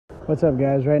What's up,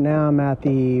 guys? Right now I'm at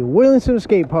the Williamson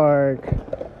Skate Park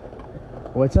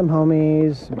with some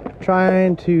homies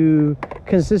trying to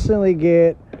consistently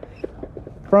get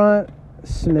front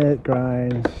Smith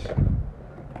grinds.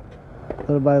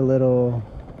 Little by little,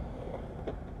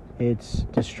 it's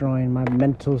destroying my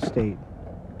mental state.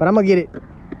 But I'm gonna get it.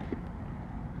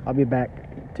 I'll be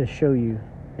back to show you,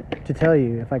 to tell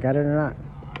you if I got it or not.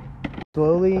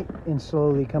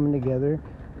 Slowly coming together.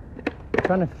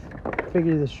 Trying to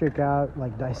figure this trick out,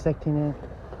 like dissecting it.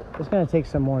 It's gonna take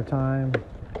some more time,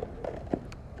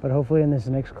 but hopefully in this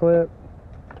next clip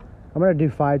I'm gonna do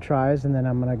 5 tries and then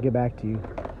I'm gonna get back to you.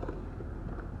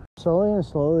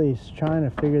 Slowly trying to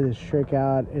figure this trick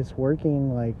out. It's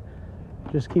working. Like,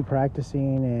 just keep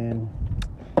practicing, and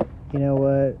you know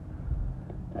what,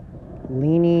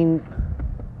 leaning,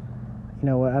 you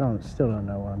know what, still don't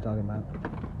know what I'm talking about.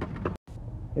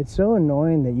 It's so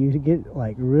annoying that you get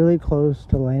like really close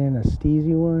to landing a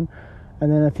steezy one,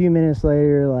 and then a few minutes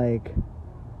later, like,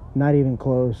 not even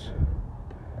close.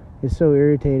 It's so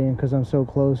irritating because I'm so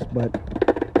close, but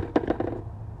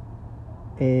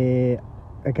I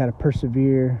gotta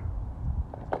persevere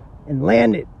and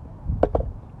land it.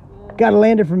 Gotta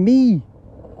land it for me.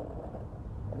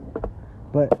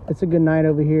 But it's a good night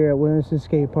over here at Williamson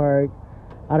Skate Park.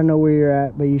 I don't know where you're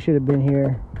at, but you should have been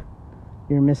here.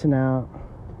 You're missing out.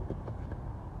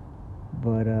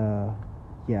 But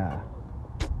yeah,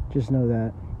 just know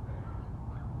that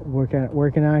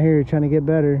working out here, trying to get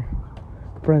better.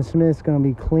 Front Smith's gonna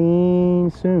be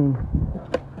clean soon.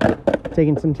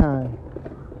 Taking some time.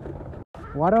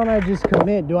 Why don't I just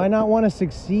commit? Do I not want to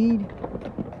succeed?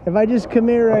 If I just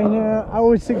commit right now, I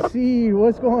would succeed.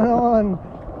 What's going on?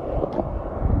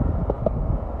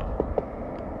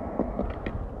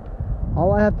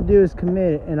 All I have to do is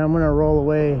commit, and I'm gonna roll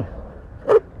away.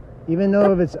 Even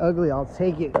though if it's ugly, I'll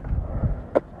take it.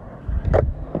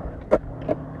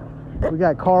 We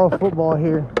got Carl football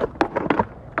here.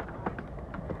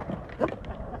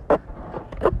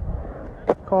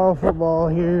 Carl football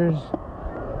here's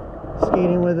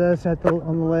skating with us on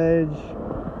the ledge.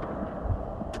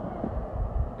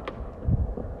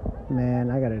 Man,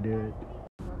 I gotta do it.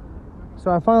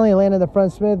 So I finally landed the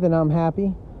front Smith, and I'm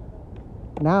happy.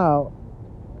 Now,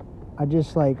 I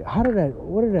just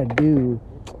what did I do?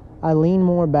 I lean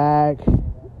more back.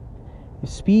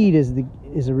 Speed is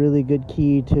a really good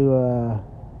key to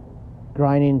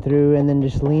grinding through, and then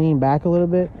just leaning back a little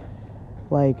bit.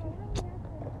 Like,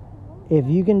 if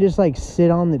you can just like sit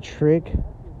on the trick,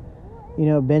 you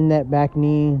know, bend that back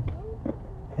knee,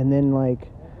 and then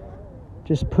like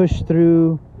just push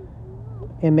through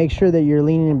and make sure that you're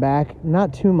leaning back,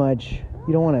 not too much.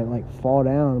 You don't want to like fall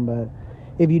down, but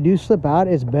if you do slip out,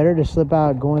 it's better to slip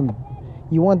out going.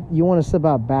 You want to slip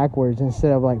out backwards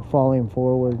instead of like falling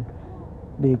forward,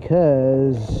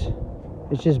 because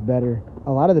it's just better.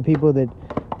 A lot of the people that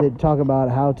talk about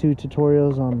how-to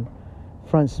tutorials on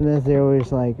front Smith, they're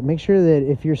always like, make sure that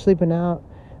if you're slipping out,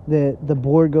 that the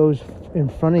board goes in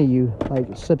front of you,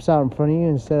 like slips out in front of you,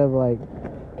 instead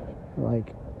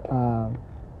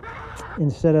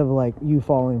of like you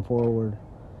falling forward.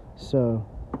 So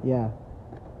yeah,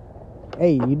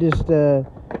 hey, you just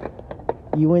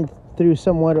you went through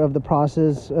somewhat of the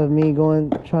process of me trying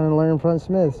to learn front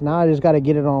Smiths. Now I just got to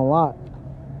get it on a lot.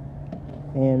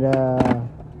 And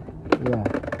yeah,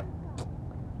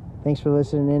 thanks for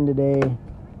listening in today,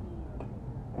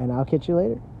 and I'll catch you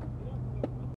later.